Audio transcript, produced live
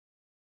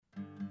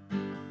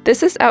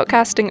This is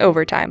Outcasting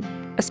Overtime,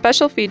 a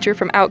special feature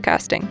from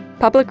Outcasting,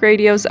 Public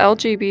Radio's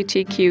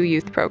LGBTQ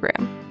youth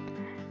program.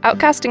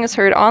 Outcasting is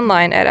heard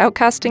online at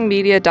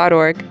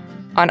outcastingmedia.org,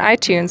 on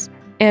iTunes,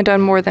 and on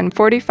more than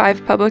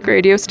 45 public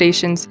radio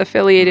stations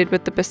affiliated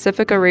with the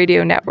Pacifica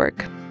Radio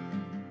Network.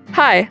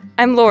 Hi,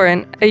 I'm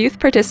Lauren, a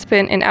youth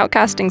participant in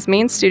Outcasting's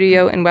main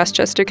studio in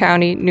Westchester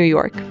County, New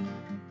York.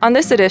 On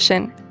this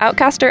edition,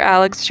 Outcaster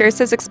Alex shares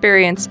his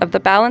experience of the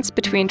balance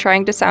between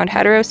trying to sound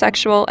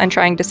heterosexual and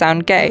trying to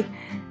sound gay,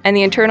 and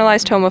the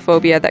internalized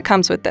homophobia that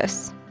comes with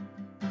this.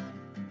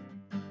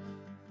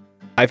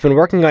 I've been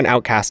working on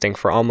Outcasting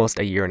for almost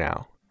a year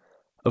now.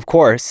 Of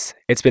course,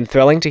 it's been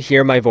thrilling to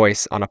hear my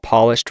voice on a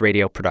polished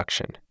radio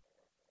production.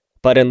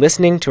 But in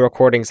listening to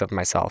recordings of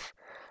myself,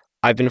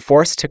 I've been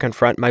forced to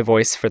confront my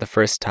voice for the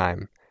first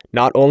time,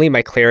 not only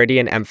my clarity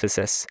and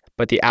emphasis,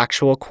 but the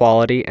actual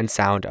quality and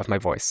sound of my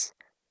voice.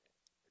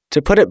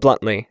 To put it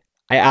bluntly,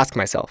 I ask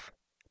myself,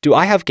 do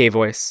I have gay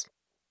voice?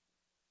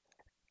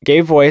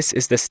 Gay voice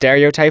is the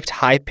stereotyped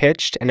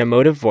high-pitched and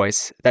emotive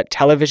voice that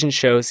television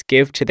shows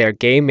give to their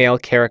gay male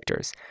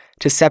characters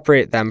to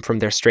separate them from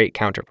their straight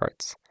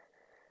counterparts.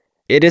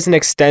 It is an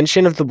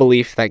extension of the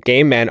belief that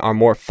gay men are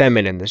more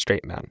feminine than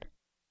straight men.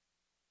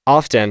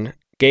 Often,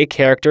 gay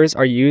characters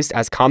are used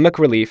as comic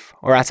relief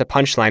or as a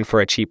punchline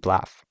for a cheap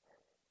laugh.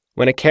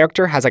 When a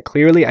character has a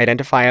clearly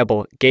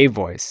identifiable gay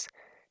voice,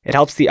 it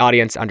helps the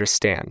audience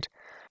understand,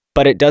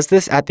 but it does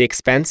this at the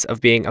expense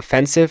of being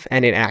offensive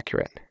and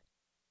inaccurate.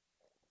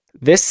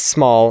 This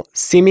small,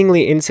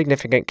 seemingly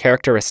insignificant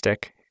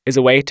characteristic is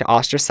a way to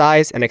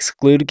ostracize and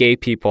exclude gay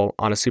people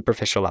on a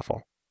superficial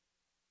level.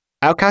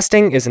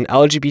 Outcasting is an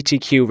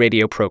LGBTQ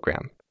radio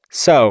program,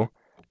 so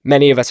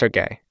many of us are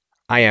gay.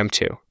 I am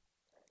too.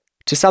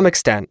 To some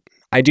extent,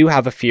 I do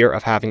have a fear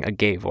of having a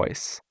gay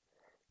voice.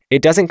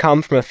 It doesn't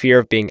come from a fear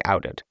of being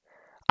outed.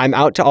 I'm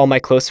out to all my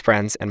close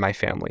friends and my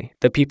family,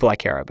 the people I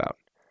care about.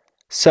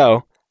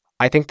 So,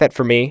 I think that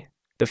for me,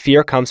 the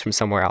fear comes from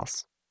somewhere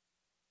else.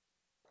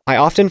 I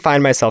often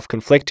find myself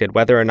conflicted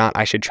whether or not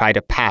I should try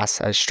to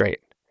pass as straight.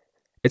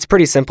 It's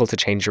pretty simple to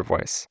change your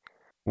voice.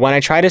 When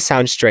I try to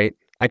sound straight,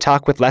 I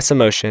talk with less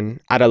emotion,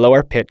 at a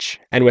lower pitch,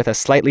 and with a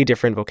slightly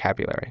different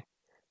vocabulary.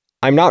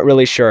 I'm not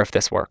really sure if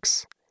this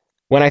works.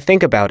 When I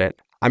think about it,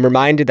 I'm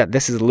reminded that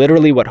this is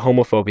literally what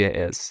homophobia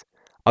is,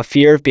 a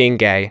fear of being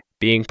gay,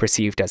 being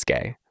perceived as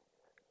gay.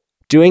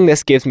 Doing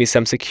this gives me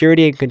some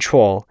security and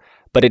control,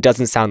 but it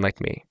doesn't sound like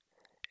me.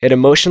 It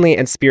emotionally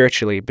and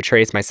spiritually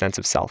betrays my sense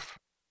of self.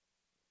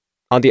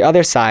 On the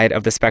other side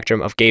of the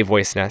spectrum of gay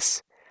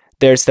voiceness,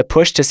 there's the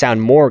push to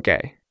sound more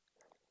gay.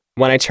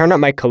 When I turn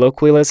up my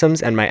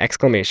colloquialisms and my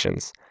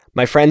exclamations,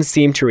 my friends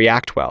seem to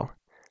react well.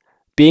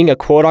 Being a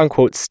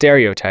quote-unquote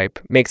stereotype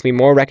makes me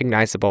more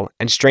recognizable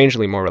and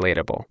strangely more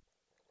relatable.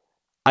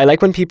 I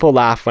like when people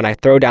laugh when I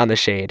throw down the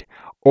shade,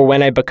 or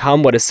when I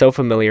become what is so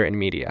familiar in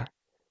media.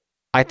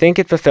 I think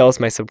it fulfills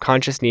my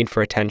subconscious need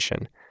for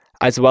attention,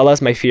 as well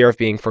as my fear of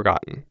being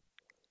forgotten.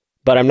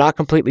 But I'm not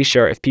completely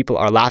sure if people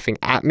are laughing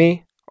at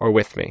me or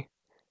with me.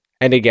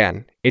 And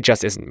again, it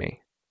just isn't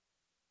me.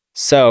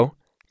 So,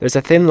 there's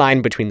a thin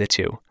line between the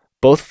two,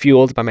 both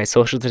fueled by my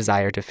social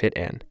desire to fit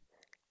in.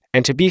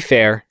 And to be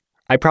fair,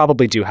 I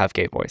probably do have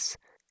gay voice.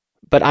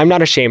 But I'm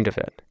not ashamed of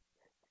it.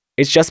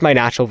 It's just my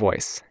natural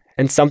voice,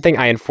 and something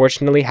I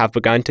unfortunately have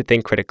begun to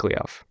think critically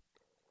of.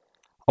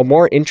 A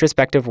more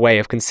introspective way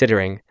of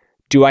considering,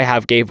 do I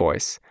have gay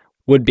voice,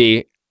 would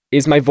be,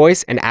 is my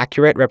voice an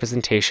accurate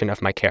representation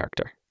of my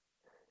character?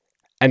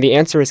 And the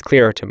answer is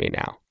clearer to me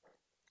now.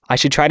 I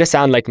should try to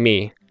sound like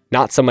me,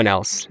 not someone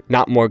else,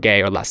 not more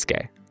gay or less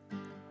gay.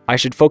 I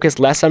should focus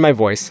less on my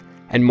voice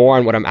and more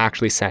on what I'm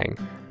actually saying,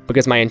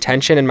 because my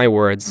intention and my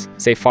words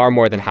say far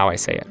more than how I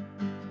say it.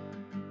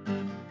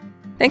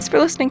 Thanks for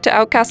listening to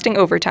Outcasting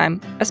Overtime,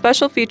 a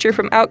special feature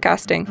from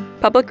Outcasting,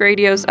 Public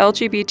Radio's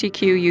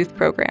LGBTQ youth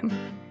program.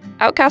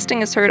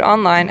 Outcasting is heard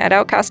online at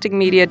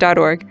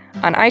outcastingmedia.org,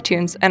 on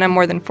iTunes, and on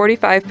more than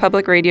 45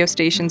 public radio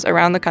stations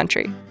around the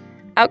country.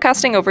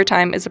 Outcasting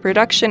Overtime is a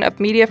production of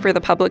Media for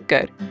the Public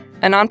Good,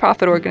 a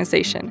nonprofit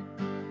organization.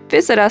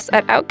 Visit us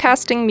at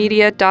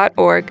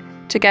outcastingmedia.org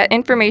to get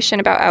information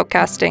about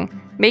Outcasting,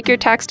 make your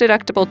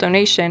tax-deductible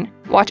donation,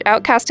 watch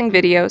Outcasting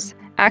videos,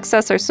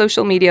 access our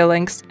social media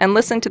links, and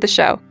listen to the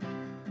show.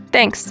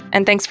 Thanks,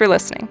 and thanks for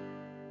listening.